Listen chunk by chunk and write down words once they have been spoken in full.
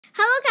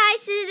Hello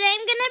guys, today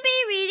I'm going to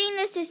be reading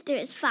The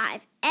Sisters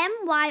 5,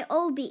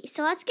 M.Y.O.B.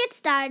 So let's get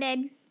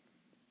started.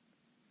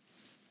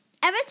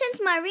 Ever since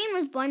Maureen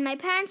was born, my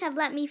parents have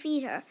let me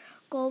feed her.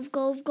 Gulp,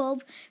 gulp,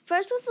 gulp.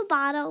 First with a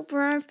bottle,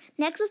 brr.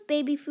 Next with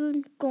baby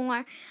food,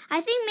 gore.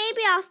 I think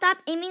maybe I'll stop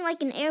aiming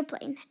like an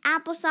airplane.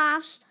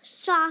 Applesauce,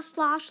 sauce,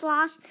 slosh,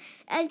 slosh.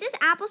 Is this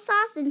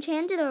applesauce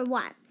enchanted or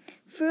what?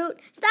 Fruit,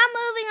 stop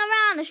moving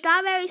around. A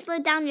strawberry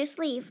slid down your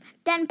sleeve.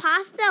 Then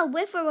pasta,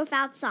 with or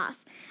without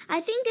sauce.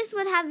 I think this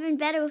would have been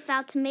better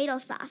without tomato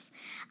sauce.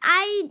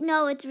 I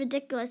know it's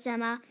ridiculous,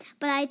 Emma,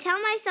 but I tell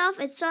myself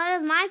it's sort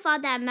of my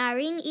fault that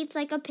Maureen eats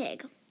like a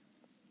pig.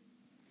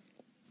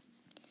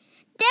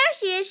 There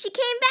she is. She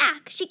came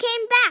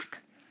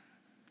back.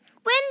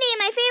 Wendy,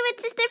 my favorite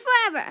sister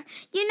forever.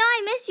 You know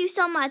I miss you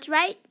so much,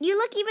 right? You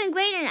look even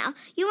greater now.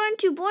 You weren't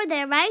too bored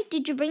there, right?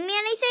 Did you bring me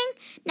anything?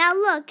 Now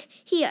look,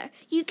 here.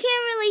 You can't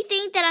really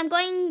think that I'm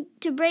going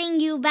to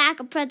bring you back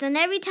a present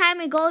every time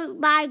we go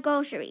buy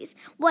groceries.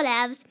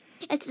 Whatevs.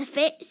 It's the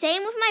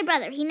same with my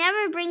brother. He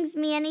never brings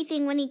me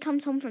anything when he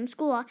comes home from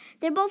school.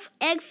 They're both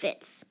egg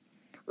fits.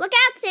 Look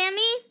out,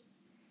 Sammy.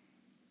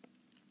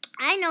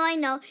 I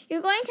know.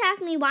 You're going to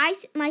ask me why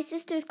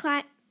sisters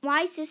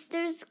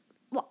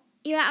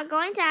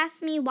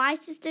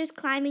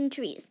climbing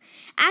trees.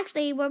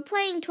 Actually, we're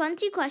playing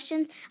 20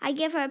 questions. I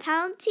give her a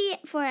penalty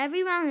for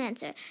every wrong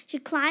answer. She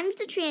climbs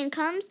the tree and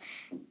comes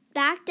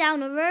back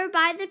down over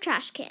by the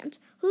trash cans.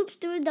 Hoops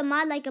through the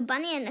mud like a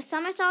bunny and a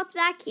somersaults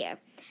back here.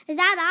 Is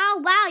that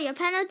all? Wow, your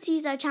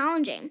penalties are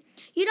challenging.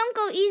 You don't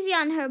go easy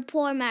on her,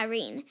 poor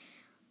Maureen.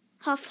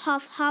 Huff,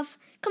 huff, huff.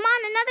 Come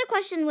on, another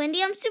question,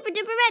 Wendy. I'm super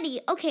duper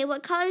ready. Okay,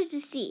 what colors to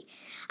see?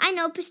 I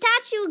know,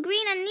 pistachio,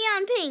 green, and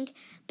neon pink.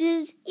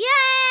 Yay!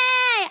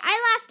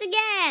 I lost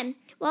again.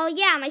 Well,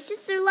 yeah, my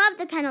sister loved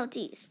the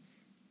penalties.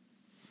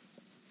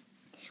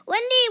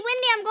 Wendy,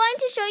 I'm going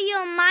to show you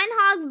a mind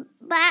hog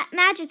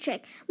magic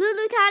trick.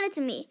 Lulu taught it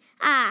to me.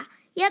 Ah,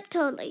 yep,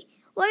 totally.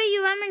 What are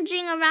you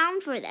rummaging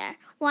around for there?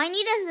 Well, I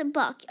need a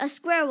book, a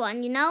square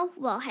one, you know?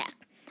 Well, heck.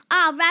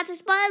 Ah, rats, I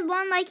spotted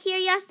one like here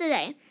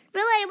yesterday.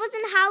 Really, it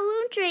wasn't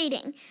Halloween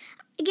trading.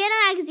 Get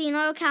a magazine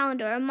or a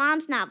calendar or a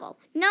mom's novel.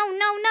 No,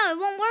 it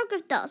won't work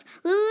with those.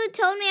 Lulu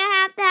told me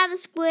I have to have a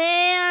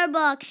square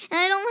book, and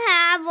I don't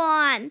have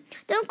one.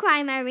 Don't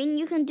cry, Maureen.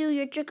 You can do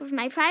your trick with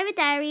my private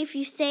diary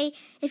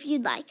if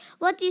you'd like.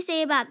 What do you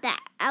say about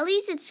that? At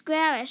least it's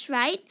squarish,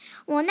 right?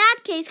 Well, in that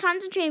case,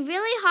 concentrate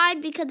really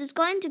hard because it's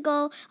going to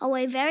go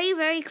away very,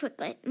 very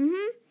quickly.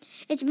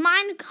 It's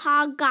mind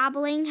hog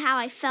gobbling how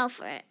I fell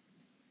for it.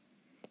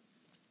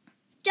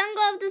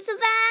 Jungle of the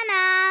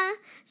savannah.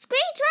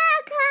 Screech,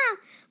 clown.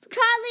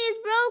 Charlie is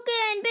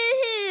broken.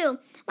 Boo-hoo.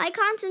 My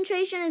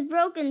concentration is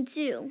broken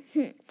too.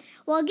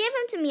 Well, give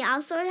him to me.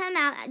 I'll sort him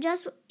out.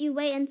 Just you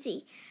wait and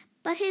see.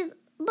 But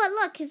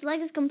look, his leg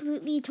is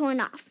completely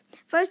torn off.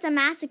 First a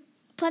mask to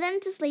put him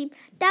to sleep.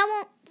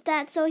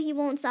 That so he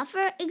won't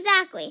suffer.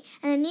 Exactly.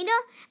 And a needle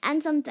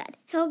and some thread.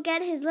 He'll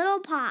get his little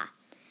paw.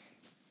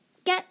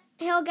 And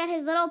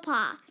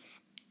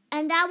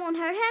that won't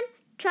hurt him.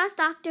 Trust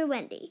Dr.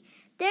 Wendy.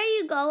 There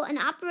you go. An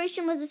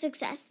operation was a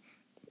success.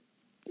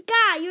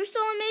 God, you're so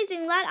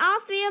amazing. Let all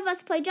three of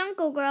us play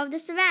Jungle Girl of the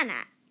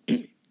Savannah.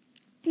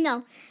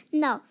 No.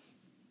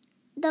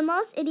 The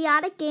most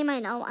idiotic game I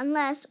know,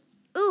 unless...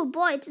 Ooh,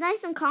 boy, it's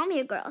nice and calm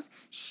here, girls.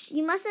 Shh,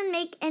 you mustn't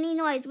make any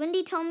noise.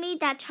 Wendy told me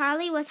that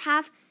Charlie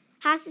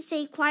has to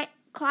stay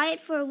quiet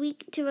for a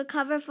week to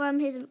recover from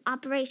his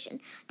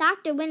operation.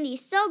 Dr. Wendy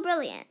is so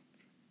brilliant.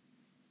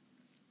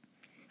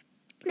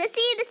 The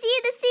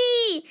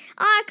sea!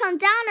 Ah, come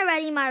down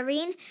already,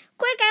 Maureen.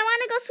 Quick, I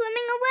want to go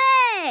swimming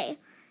away.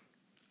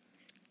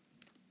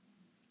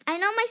 I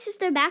know my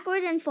sister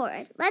backward and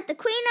forward. Let the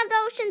queen of the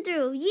ocean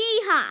through.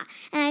 Yee-haw.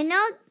 And I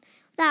know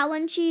that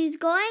when she's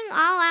going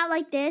all out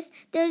like this,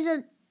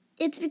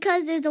 it's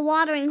because there's a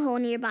watering hole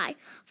nearby.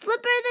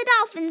 Flipper the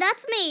dolphin,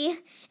 that's me.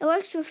 It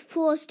works with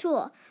Pool's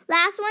tool.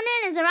 Last one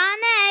in is a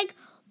rotten egg.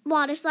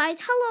 Water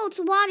slides. Hello, it's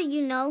water,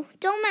 you know.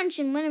 Don't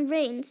mention when it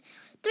rains.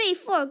 3,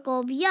 4,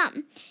 gulp,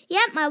 yum.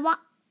 Yep,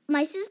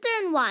 my sister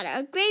and water,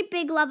 a great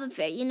big love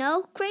affair, you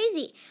know?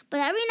 Crazy.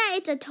 But every night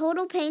it's a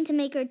total pain to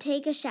make her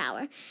take a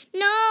shower.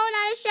 No,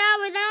 not a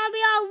shower, then I'll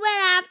be all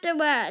wet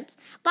afterwards.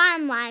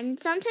 Bottom line,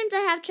 sometimes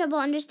I have trouble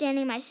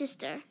understanding my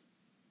sister.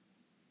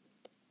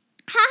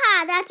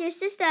 Haha, that's your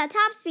sister at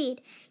top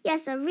speed.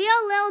 Yes, a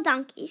real little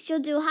donkey. She'll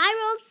do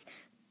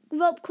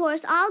rope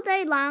course all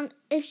day long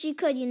if she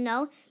could, you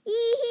know.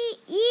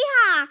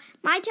 Yee-haw,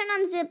 my turn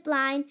on zip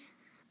line.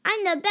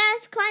 I'm the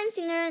best climb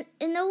singer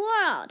in the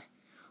world.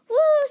 Woo,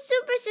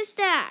 super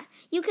sister.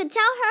 You could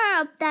tell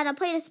her that a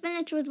plate of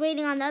spinach was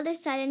waiting on the other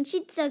side and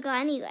she'd still go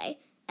anyway.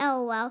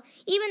 LOL,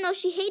 even though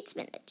she hates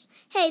spinach.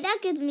 Hey, that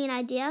gives me an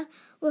idea.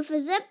 With a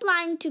zip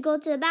line to go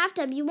to the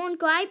bathtub, you won't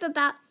grip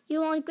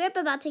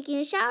about taking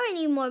a shower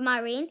anymore,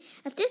 Maureen.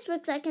 If this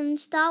works, I can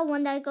install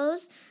one that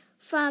goes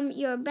from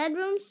your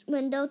bedroom's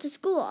window to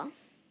school.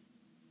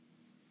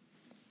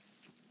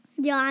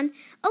 Yawn.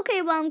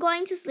 Okay, well, I'm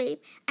going to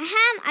sleep.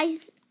 Ahem,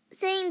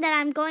 saying that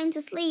I'm going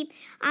to sleep.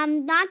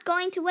 I'm not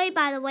going to wait,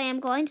 by the way. I'm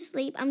going to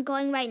sleep. I'm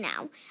going right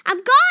now. I'm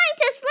going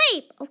to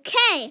sleep!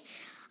 Okay.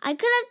 I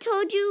could have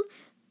told you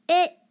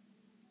it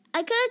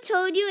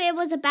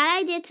was a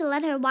bad idea to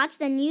let her watch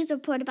the news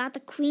report about the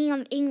Queen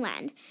of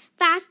England.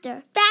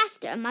 Faster,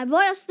 faster. My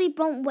royal sleep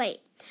won't wait.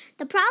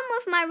 The problem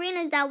with Maureen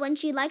is that when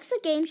she likes a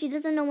game, she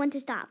doesn't know when to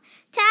stop.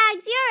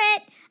 Tags, you're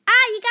it.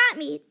 Ah, you got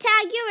me.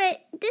 Tag, you're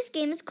it. This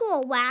game is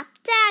cool. Whap.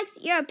 Tags,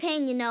 you're a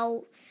pain, you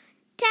know.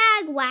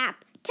 Tag,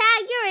 whap.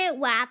 Tag, you're it.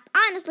 Whap.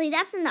 Honestly,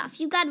 that's enough.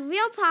 You've got a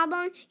real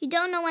problem. You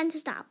don't know when to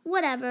stop.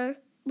 Whatever.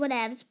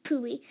 Whatevs.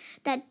 Pooey.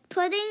 That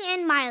pudding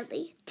in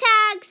mildly.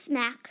 Tag,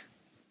 smack.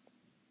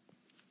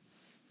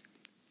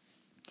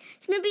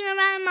 Snooping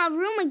around in my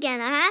room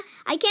again, huh?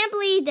 I can't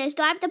believe this.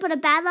 Do I have to put a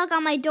bad lock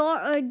on my door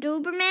or a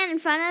Doberman in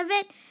front of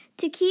it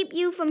to keep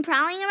you from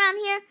prowling around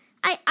here?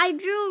 I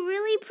drew a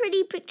really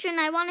pretty picture and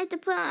I wanted to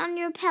put it on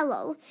your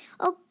pillow.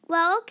 Oh,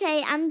 well,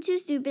 okay, I'm too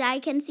stupid. I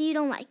can see you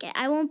don't like it.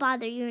 I won't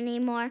bother you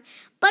anymore.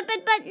 But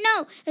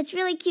no, it's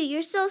really cute.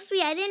 You're so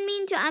sweet. I didn't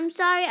mean to. I'm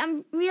sorry.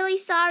 I'm really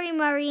sorry,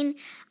 Maureen.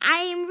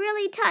 I am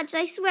really touched.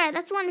 I swear.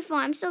 That's wonderful.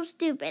 I'm so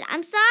stupid.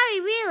 I'm sorry,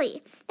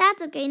 really.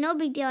 That's okay. No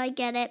big deal. I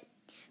get it.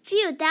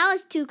 Phew, that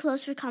was too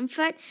close for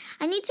comfort.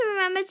 I need to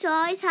remember to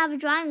always have a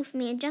drawing with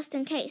me, just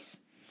in case.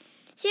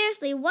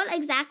 Seriously, what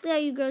exactly are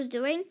you girls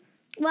doing?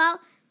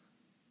 Well,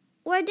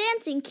 we're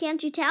dancing,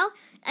 can't you tell?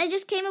 I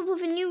just came up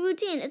with a new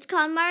routine. It's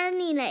called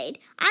Marlene-Lade.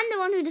 I'm the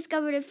one who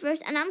discovered it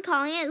first, and I'm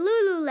calling it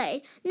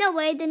Lulu-Lade. No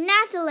way, the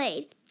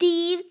Nathalade.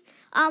 Thieves.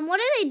 What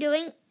are they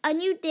doing? A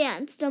new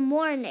dance, the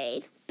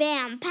Morinade.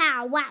 Bam,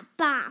 pow, whap,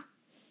 bah.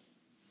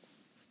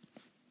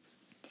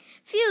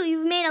 Phew,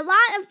 you've made a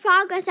lot of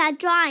progress at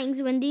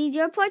drawings, Wendy.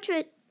 Your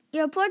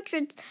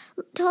portraits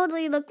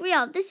totally look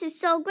real. This is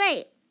so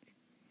great.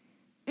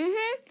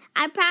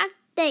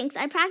 Thanks.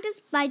 I practice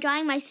by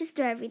drawing my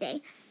sister every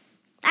day.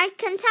 I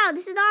can tell.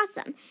 This is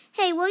awesome.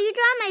 Hey, will you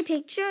draw my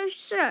picture?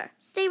 Sure.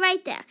 Stay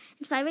right there.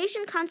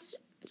 Inspiration,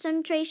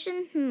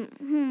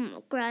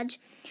 concentration, grudge.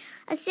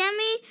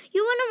 Sammy,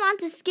 you wouldn't want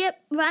to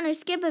run or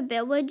skip a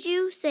bit, would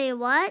you? Say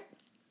what?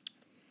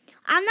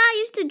 I'm not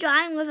used to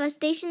drawing with a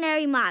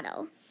stationary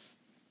model.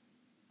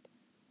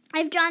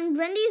 I've drawn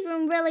Wendy's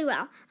room really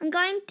well. I'm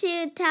going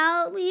to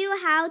tell you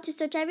how to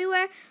search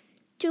everywhere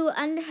to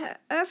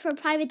unearth her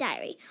private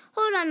diary.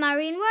 Hold on,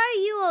 Maureen. Why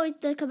are you always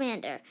the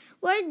commander?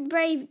 We're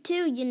brave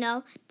too, you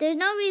know. There's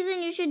no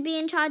reason you should be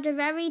in charge of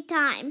every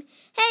time.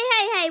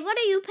 Hey, what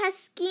are you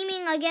pests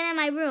scheming again in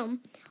my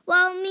room?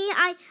 Well, we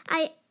are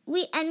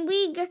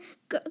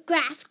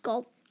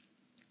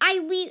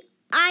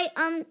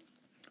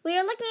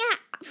looking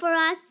for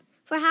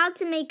how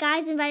to make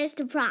guys invite us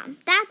to prom.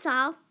 That's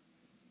all.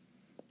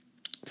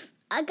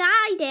 A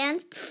guy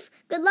dance? Pfft,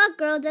 good luck,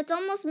 girl. That's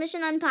almost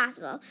mission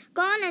impossible.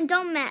 Go on and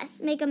don't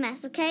make a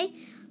mess, okay?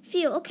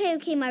 Phew,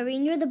 okay,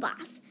 Maureen, you're the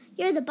boss.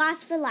 You're the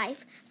boss for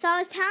life. So I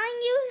was telling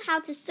you how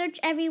to search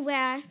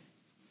everywhere.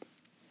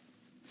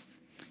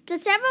 For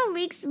several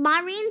weeks,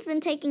 Maureen's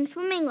been taking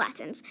swimming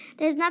lessons.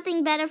 There's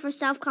nothing better for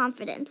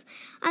self-confidence.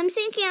 I'm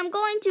thinking I'm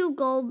going to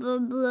go blah,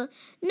 blah.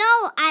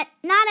 No,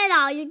 not at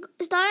all. You're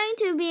starting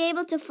to be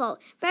able to float.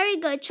 Very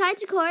good. Try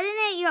to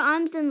coordinate your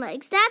arms and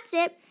legs. That's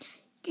it.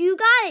 You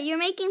got it. You're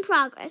making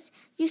progress.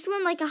 You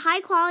swim like a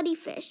high-quality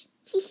fish.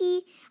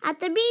 Hee. At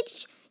the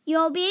beach,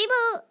 you'll be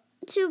able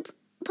to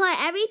put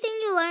everything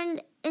you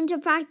learned into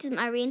practice,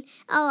 Maureen.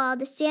 Oh,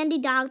 the sandy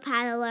dog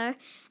paddler.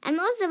 And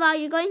most of all,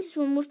 you're going to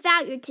swim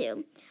without your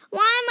tube.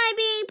 Why am I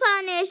being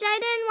punished? I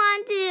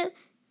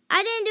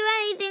didn't do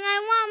anything. I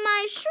want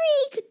my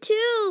shriek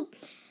tube.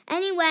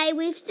 Anyway,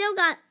 we've still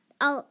got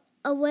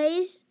a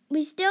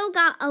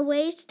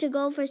ways to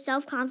go for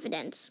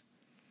self-confidence.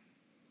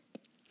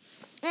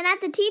 And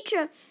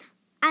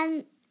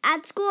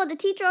at school, the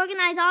teacher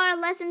organized all our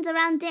lessons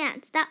around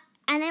dance.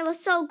 And it was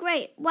so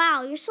great.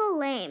 Wow, you're so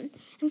lame.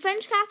 In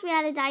French class, we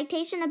had a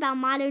dictation about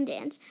modern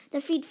dance.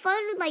 Their feet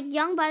fluttered like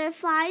young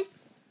butterflies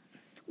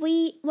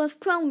with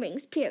chrome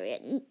rings,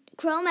 period.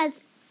 Chrome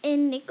as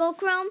in nickel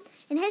chrome.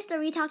 In history,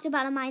 we talked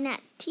about a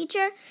minette.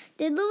 Teacher,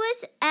 did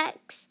Louis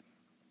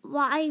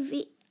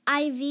XYV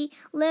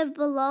live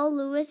below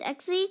Louis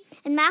XV?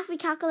 In math, we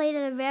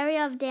calculated a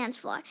area of dance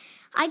floor.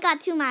 I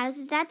got 2 miles.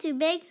 Is that too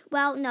big?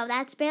 Well, no,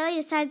 that's barely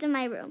the size of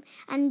my room.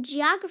 And in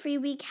geography,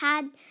 we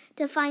had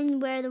to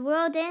find where the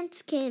world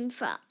dances came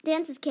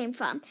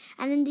from.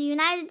 And in the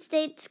United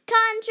States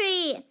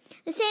country.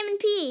 The same in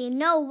PE.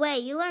 No way.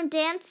 You learned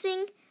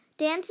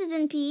dances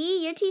in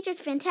PE? Your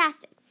teacher's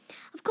fantastic.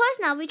 Of course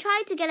not. We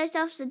tried to get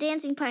ourselves a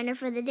dancing partner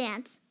for the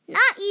dance.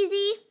 Not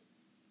easy.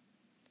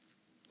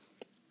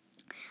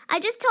 I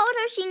just told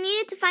her she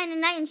needed to find a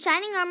knight in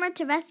shining armor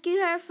to rescue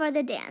her for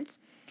the dance.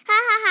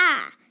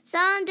 Ha.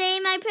 Someday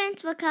my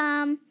prince will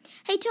come.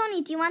 Hey,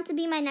 Tony, do you want to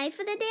be my knight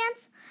for the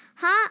dance?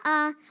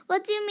 Huh?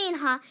 What do you mean,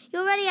 huh? You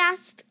already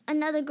asked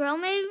another girl,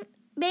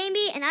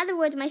 maybe? In other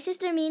words, my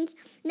sister means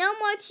no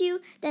more to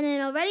you than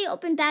an already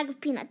open bag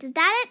of peanuts. Is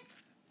that it?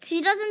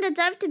 She doesn't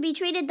deserve to be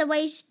treated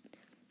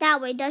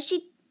that way, does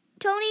she,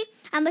 Tony?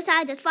 And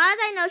besides, as far as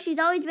I know, she's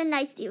always been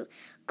nice to you.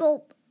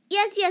 Gulp.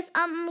 Yes.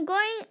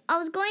 I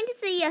was going to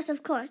say yes,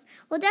 of course.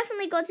 We'll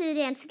definitely go to the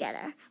dance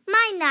together.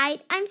 My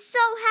night. I'm so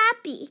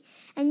happy.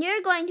 And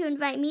you're going to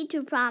invite me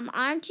to prom,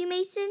 aren't you,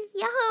 Mason?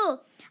 Yahoo!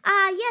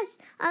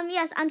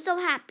 Yes, I'm so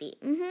happy.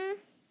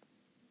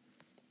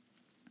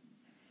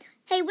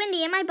 Hey,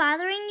 Wendy, am I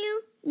bothering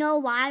you? No,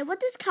 why? What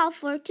does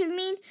California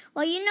mean?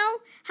 Well, you know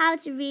how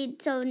to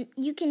read, so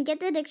you can get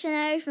the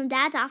dictionary from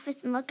Dad's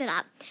office and look it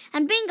up.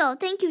 And bingo!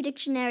 Thank you,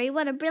 dictionary.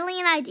 What a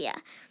brilliant idea.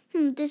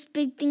 This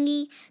big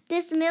thingy,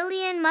 this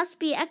million must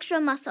be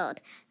extra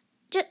muscled.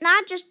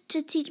 Not just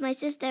to teach my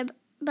sister,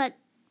 but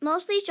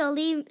mostly she'll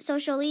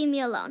leave me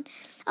alone.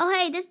 Oh,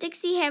 hey, this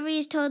Dixie Harry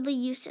is totally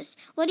useless.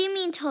 What do you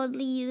mean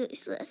totally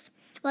useless?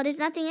 Well, there's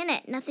nothing in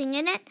it. Nothing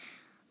in it?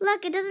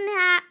 Look, it doesn't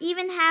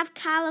even have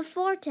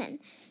Califortin.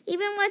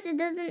 Even worse, it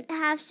doesn't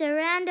have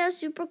Serando,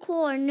 super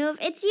cool, or Nouveau.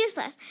 It's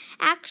useless.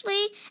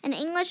 Actually, an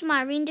English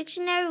marine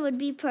dictionary would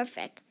be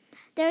perfect.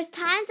 There's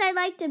times I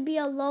like to be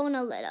alone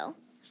a little.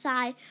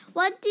 Sigh.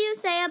 What do you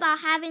say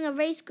about having a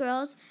race,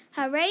 girls?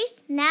 A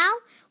race? Now?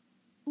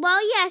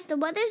 Well, yes, the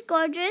weather's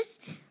gorgeous.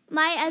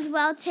 Might as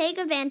well take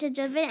advantage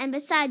of it. And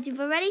besides, you've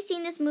already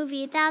seen this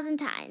movie 1,000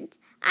 times.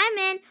 I'm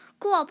in.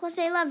 Cool, plus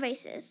I love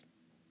races.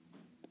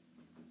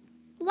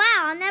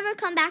 Wow, I'll never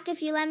come back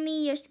if you lend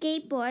me your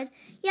skateboard.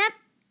 Yep,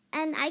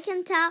 and I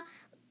can tell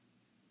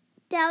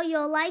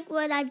you'll like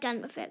what I've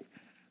done with it.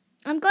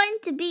 I'm going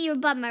to be your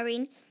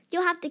submarine.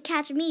 You'll have to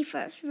catch me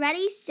first.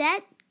 Ready,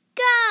 set,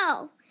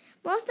 go!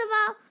 Most of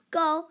all,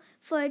 go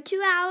for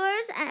 2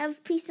 hours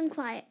of peace and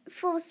quiet,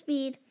 full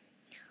speed.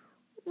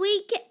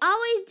 We can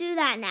always do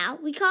that now.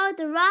 We call it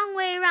the wrong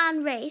way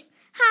around race.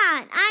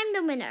 Ha, I'm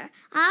the winner.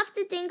 I'll have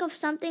to think of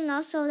something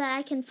else so that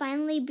I can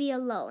finally be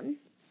alone.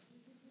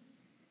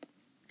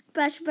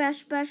 Brush,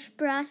 brush, brush,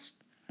 brush.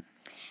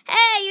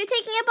 Hey, you're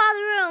taking up all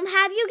the room.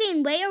 Have you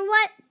gained weight or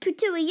what?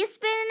 Patooey, you're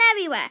spinning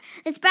everywhere.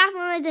 This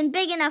bathroom isn't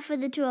big enough for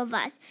the two of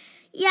us.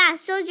 Yeah,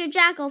 so's your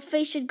jackal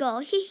face should go.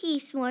 Hee hee,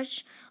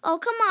 Smorsh. Oh,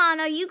 come on,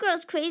 are you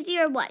girls crazy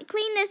or what?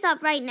 Clean this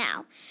up right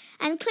now.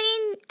 And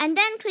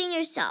then clean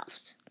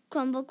yourselves.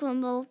 Crumble,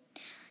 crumble.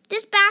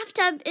 This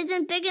bathtub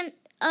isn't big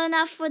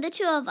enough for the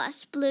two of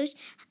us, Sploosh.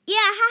 Yeah,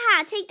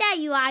 haha, take that,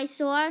 you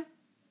eyesore.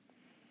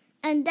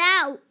 And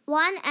that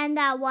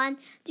one.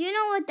 Do you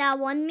know what that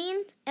one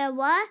means?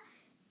 What?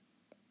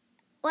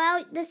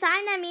 Well, the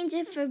sign that means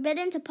it's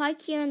forbidden to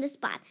park here in this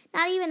spot.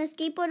 Not even a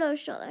skateboard or a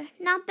stroller.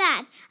 Not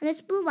bad. And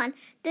this blue one,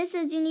 this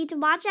says you need to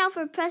watch out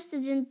for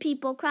prostitute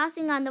people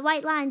crossing on the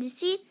white lines. You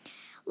see?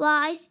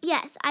 Well,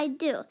 yes, I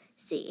do.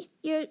 See,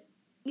 you're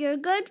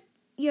good.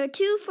 You're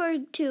 2 for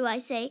 2, I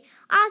say.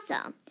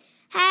 Awesome.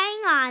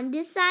 Hang on.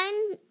 This sign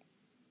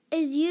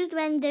is used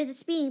when there's a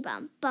speeding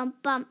bump.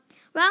 Bump, bump.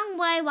 Wrong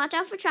way. Watch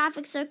out for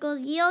traffic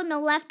circles. Yield, no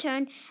left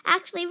turn.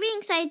 Actually,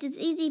 reading signs is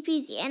easy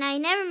peasy, and I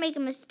never make a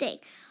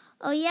mistake.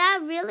 Oh, yeah?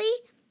 Really?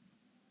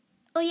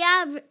 Oh,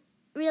 yeah?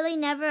 Really?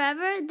 Never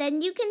ever?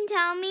 Then you can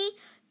tell me.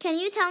 Can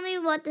you tell me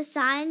what the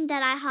sign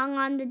that I hung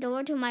on the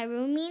door to my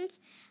room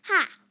means?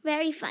 Ha!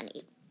 Very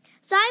funny.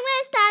 So I'm going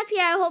to stop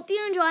here. I hope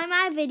you enjoy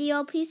my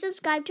video. Please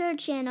subscribe to our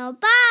channel.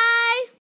 Bye!